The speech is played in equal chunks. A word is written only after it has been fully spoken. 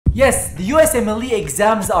Yes, the USMLE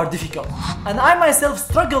exams are difficult, and I myself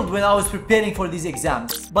struggled when I was preparing for these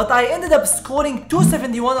exams. But I ended up scoring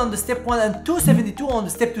 271 on the Step 1 and 272 on the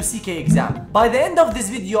Step 2 CK exam. By the end of this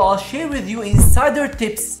video, I'll share with you insider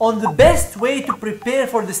tips on the best way to prepare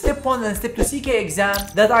for the Step 1 and Step 2 CK exam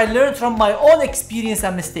that I learned from my own experience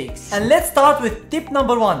and mistakes. And let's start with tip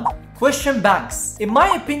number 1. Question banks. In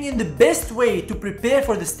my opinion, the best way to prepare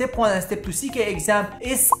for the Step 1 and Step 2 CK exam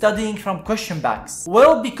is studying from question banks.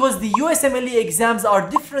 Well, because the USMLE exams are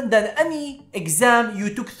different than any exam you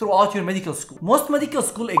took throughout your medical school. Most medical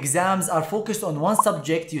school exams are focused on one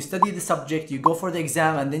subject, you study the subject, you go for the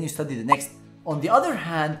exam, and then you study the next. On the other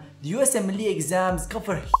hand, the USMLE exams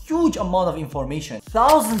cover a huge amount of information,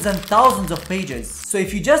 thousands and thousands of pages. So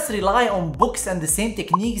if you just rely on books and the same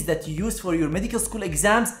techniques that you use for your medical school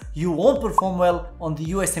exams, you won't perform well on the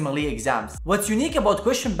USMLE exams. What's unique about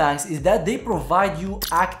question banks is that they provide you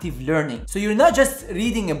active learning. So you're not just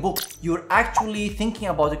reading a book, you're actually thinking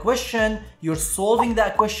about a question, you're solving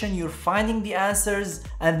that question, you're finding the answers,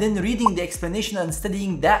 and then reading the explanation and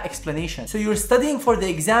studying that explanation. So your studying for the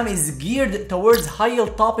exam is geared towards higher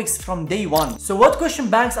topics from day one. So what question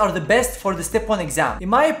banks are the best for the Step 1 exam? In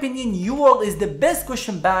my opinion, UWorld is the best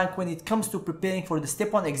question bank when it comes to preparing for the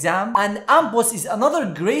Step 1 exam, and AMBOSS is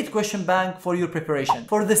another great question bank for your preparation.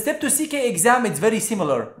 For the Step 2 CK exam, it's very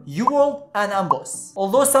similar, UWorld and AMBOSS.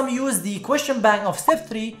 Although some use the question bank of Step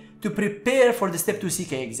 3 to prepare for the Step 2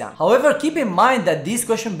 CK exam. However, keep in mind that these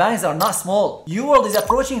question banks are not small. UWorld is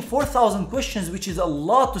approaching 4,000 questions, which is a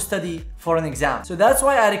lot to study for an exam. So that's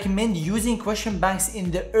why I recommend using question banks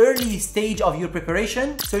in the early stage of your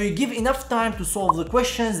preparation, so you give enough time to solve the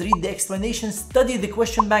questions, read the explanations, study the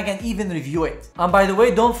question bank, and even review it. And by the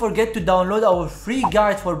way, don't forget to download our free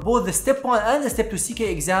guide for both the Step 1 and the Step 2 CK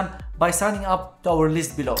exam by signing up to our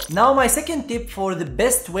list below. Now, my second tip for the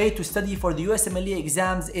best way to study for the USMLE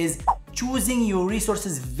exams is choosing your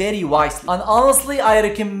resources very wisely. And honestly, I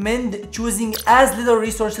recommend choosing as little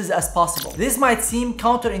resources as possible. This might seem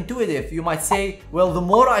counterintuitive. You might say, well, the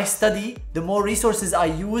more I study, the more resources I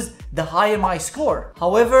use, the higher my score.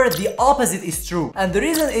 However, the opposite is true. And the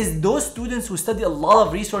reason is those students who study a lot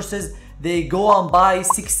of resources, they go and buy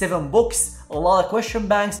 6-7 books, a lot of question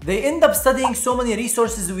banks. They end up studying so many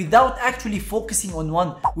resources without actually focusing on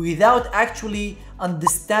one, without actually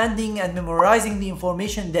understanding and memorizing the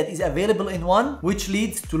information that is available in one, which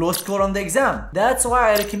leads to low score on the exam. That's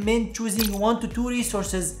why I recommend choosing 1 to 2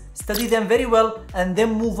 resources, study them very well, and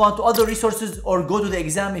then move on to other resources or go to the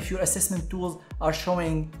exam if your assessment tools are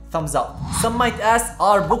showing thumbs up. Some might ask,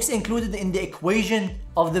 are books included in the equation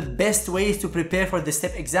of the best ways to prepare for the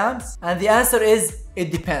STEP exams? And the answer is,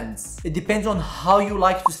 it depends. It depends on how you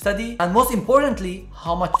like to study, and most importantly,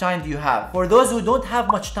 how much time do you have. For those who don't have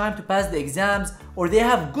much time to pass the exams, or they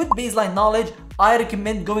have good baseline knowledge, I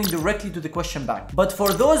recommend going directly to the question bank. But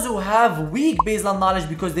for those who have weak baseline knowledge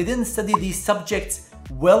because they didn't study these subjects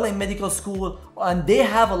well in medical school and they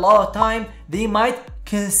have a lot of time, they might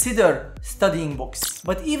consider studying books.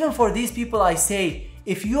 But even for these people, I say,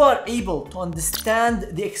 if you are able to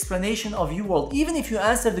understand the explanation of UWorld, even if you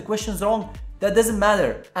answer the questions wrong, that doesn't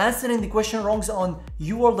matter. Answering the question wrongs on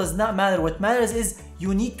UWorld does not matter. What matters is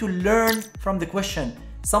you need to learn from the question.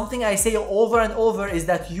 Something I say over and over is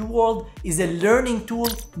that UWorld is a learning tool,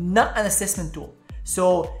 not an assessment tool.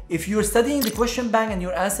 So if you're studying the question bank and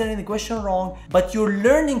you're answering the question wrong, but you're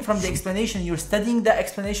learning from the explanation, you're studying the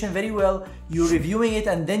explanation very well, you're reviewing it,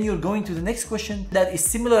 and then you're going to the next question that is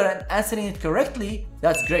similar and answering it correctly,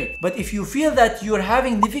 that's great. But if you feel that you're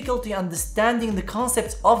having difficulty understanding the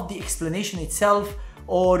concepts of the explanation itself,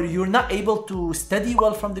 or you're not able to study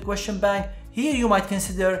well from the question bank, here you might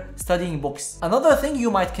consider studying books. Another thing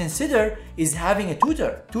you might consider is having a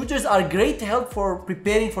tutor. Tutors are great help for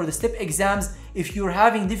preparing for the STEP exams if you're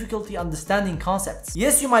having difficulty understanding concepts.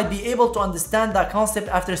 Yes, you might be able to understand that concept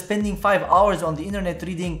after spending 5 hours on the internet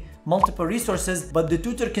reading multiple resources, but the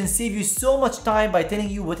tutor can save you so much time by telling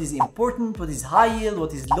you what is important, what is high yield,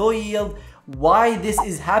 what is low yield, why this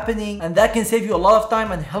is happening, and that can save you a lot of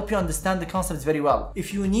time and help you understand the concepts very well.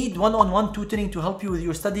 If you need one-on-one tutoring to help you with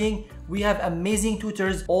your studying, we have amazing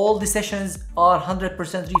tutors. All the sessions are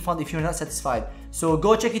 100% refund if you're not satisfied. So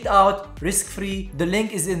go check it out, risk-free. The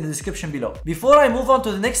link is in the description below. Before I move on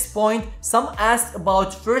to the next point, some asked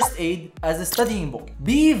about first aid as a studying book.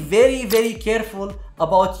 Be very, very careful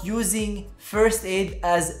about using first aid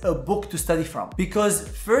as a book to study from, because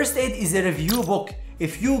first aid is a review book.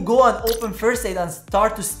 If you go and open first aid and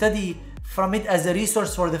start to study from it as a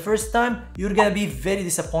resource for the first time, you're gonna be very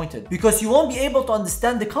disappointed because you won't be able to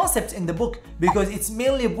understand the concepts in the book because it's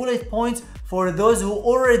mainly bullet points for those who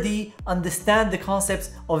already understand the concepts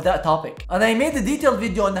of that topic. And I made a detailed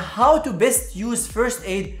video on how to best use first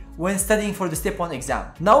aid when studying for the Step 1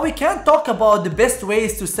 exam. Now we can't talk about the best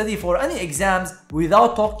ways to study for any exams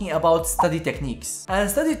without talking about study techniques.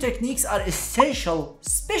 And study techniques are essential,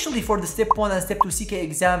 especially for the Step 1 and Step 2 CK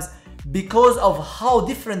exams, because of how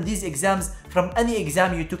different these exams from any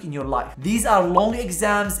exam you took in your life. These are long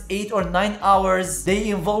exams, 8 or 9 hours. They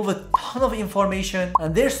involve a ton of information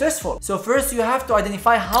and they're stressful. So first you have to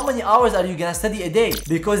identify how many hours are you gonna study a day,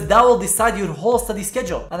 because that will decide your whole study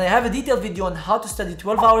schedule. And I have a detailed video on how to study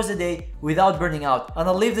 12 hours a day without burning out. And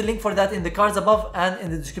I'll leave the link for that in the cards above and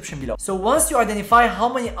in the description below. So once you identify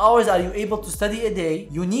how many hours are you able to study a day,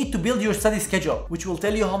 you need to build your study schedule, which will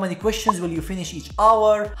tell you how many questions will you finish each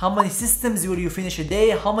hour, how many systems will you finish a day,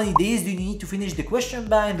 how many days do you need to finish the question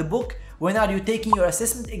bank in the book, when are you taking your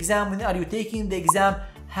assessment exam, when are you taking the exam.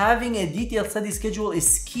 Having a detailed study schedule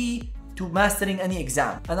is key to mastering any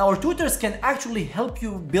exam. And our tutors can actually help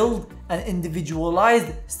you build an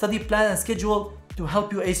individualized study plan and schedule to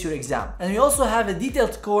help you ace your exam. And we also have a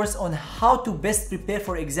detailed course on how to best prepare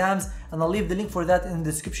for exams, and I'll leave the link for that in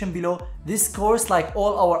the description below. This course, like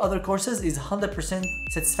all our other courses, is 100%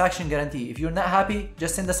 satisfaction guarantee. If you're not happy,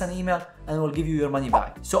 just send us an email and we'll give you your money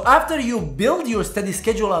back. So after you build your study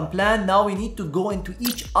schedule and plan, now we need to go into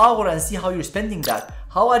each hour and see how you're spending that.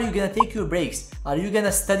 How are you gonna take your breaks? Are you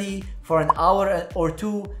gonna study for an hour or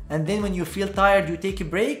two and then when you feel tired you take a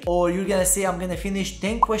break? Or you're gonna say, I'm gonna finish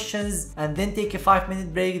 10 questions and then take a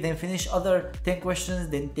 5-minute break, then finish other 10 questions,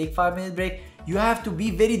 then take 5-minute break? You have to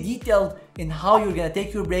be very detailed in how you're gonna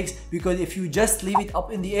take your breaks, because if you just leave it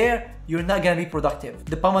up in the air, you're not gonna be productive.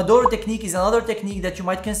 The Pomodoro technique is another technique that you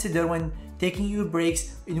might consider when taking your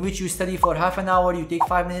breaks, in which you study for half an hour, you take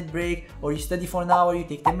 5-minute break, or you study for an hour, you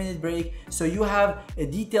take 10-minute break. So you have a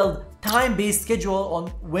detailed time-based schedule on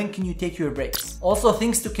when can you take your breaks. Also,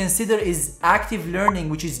 things to consider is active learning,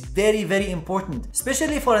 which is very, very important,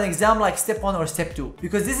 especially for an exam like Step 1 or Step 2,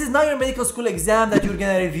 because this is not your medical school exam that you're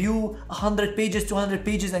gonna review 100 pages, 200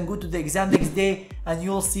 pages and go to the exam next day and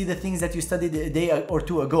you'll see the things that you studied a day or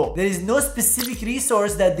two ago. There is no specific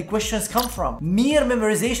resource that the questions come from. Mere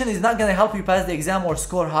memorization is not gonna help you pass the exam or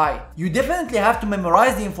score high. You definitely have to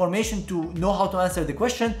memorize the information to know how to answer the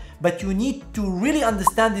question, but you need to really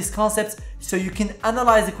understand these concepts so you can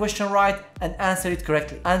analyze the question right and answer it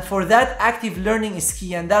correctly. And for that, active learning is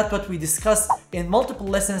key, and that's what we discuss in multiple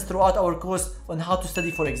lessons throughout our course on how to study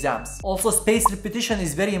for exams. Also, spaced repetition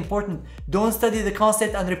is very important. Don't study the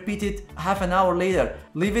concept and repeat it half an hour later.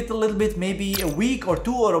 Leave it a little bit, maybe a week or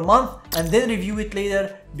two or a month, and then review it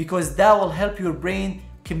later, because that will help your brain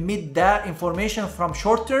commit that information from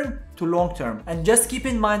short term to long term. And just keep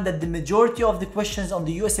in mind that the majority of the questions on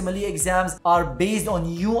the USMLE exams are based on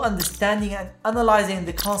you understanding and analyzing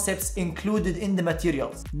the concepts included in the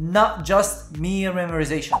materials, not just mere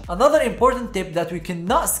memorization. Another important tip that we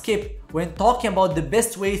cannot skip when talking about the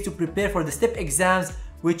best ways to prepare for the STEP exams,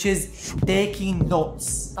 which is taking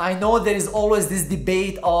notes. I know there is always this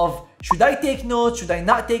debate of, should I take notes? Should I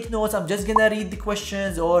not take notes? I'm just gonna read the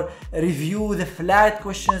questions or review the flat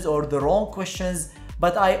questions or the wrong questions.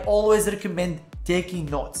 But I always recommend taking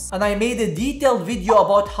notes. And I made a detailed video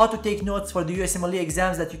about how to take notes for the USMLE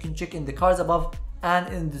exams that you can check in the cards above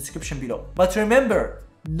and in the description below. But remember,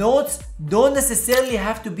 notes don't necessarily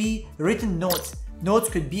have to be written notes. Notes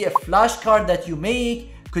could be a flashcard that you make,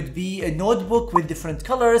 could be a notebook with different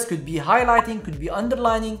colors, could be highlighting, could be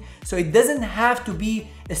underlining. So it doesn't have to be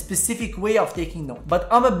a specific way of taking notes. But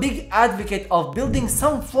I'm a big advocate of building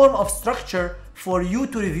some form of structure for you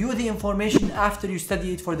to review the information after you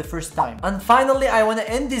study it for the first time. And finally, I want to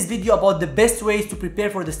end this video about the best ways to prepare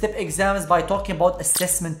for the STEP exams by talking about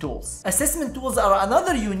assessment tools. Assessment tools are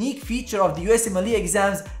another unique feature of the USMLE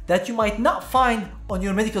exams that you might not find on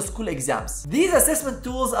your medical school exams. These assessment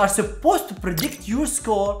tools are supposed to predict your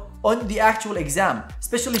score on the actual exam,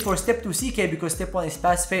 especially for Step 2 CK, because Step 1 is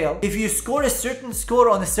pass-fail. If you score a certain score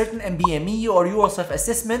on a certain MBME or your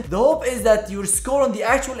self-assessment, the hope is that your score on the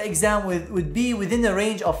actual exam would be within a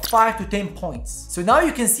range of 5 to 10 points. So now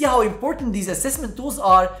you can see how important these assessment tools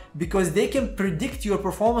are, because they can predict your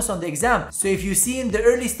performance on the exam. So if you see in the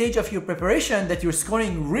early stage of your preparation that you're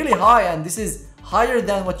scoring really high and this is higher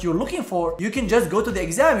than what you're looking for, you can just go to the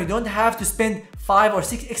exam. You don't have to spend 5 or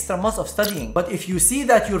 6 extra months of studying. But if you see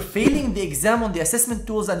that you're failing the exam on the assessment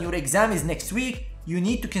tools and your exam is next week, you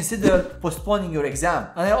need to consider postponing your exam.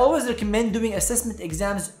 And I always recommend doing assessment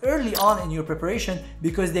exams early on in your preparation,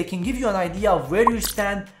 because they can give you an idea of where you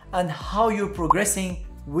stand and how you're progressing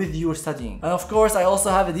with your studying. And of course, I also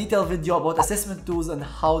have a detailed video about assessment tools and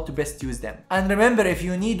how to best use them. And remember, if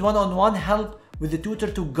you need one-on-one help with the tutor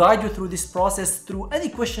to guide you through this process, through any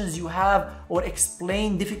questions you have or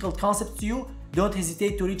explain difficult concepts to you. Don't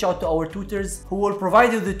hesitate to reach out to our tutors who will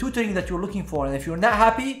provide you the tutoring that you're looking for. And if you're not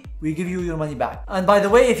happy, we give you your money back. And by the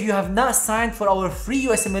way, if you have not signed for our free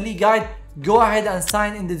USMLE guide, go ahead and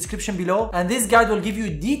sign in the description below. And this guide will give you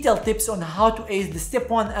detailed tips on how to ace the Step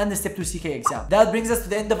 1 and the Step 2 CK exam. That brings us to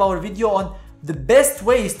the end of our video on the best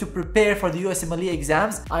ways to prepare for the USMLE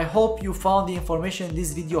exams. I hope you found the information in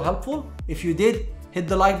this video helpful. If you did, hit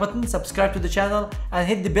the like button, subscribe to the channel, and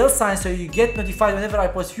hit the bell sign so you get notified whenever I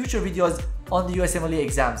post future videos on the USMLE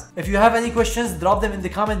exams. If you have any questions, drop them in the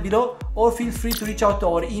comment below, or feel free to reach out to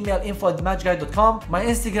our email info@thematchguide.com, my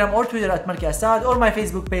Instagram or Twitter @MalkiAssad, or my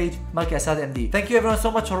Facebook page MalkiAssadMD. Thank you everyone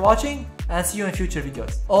so much for watching, and see you in future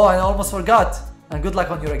videos. Oh, and I almost forgot, and good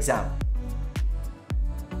luck on your exam.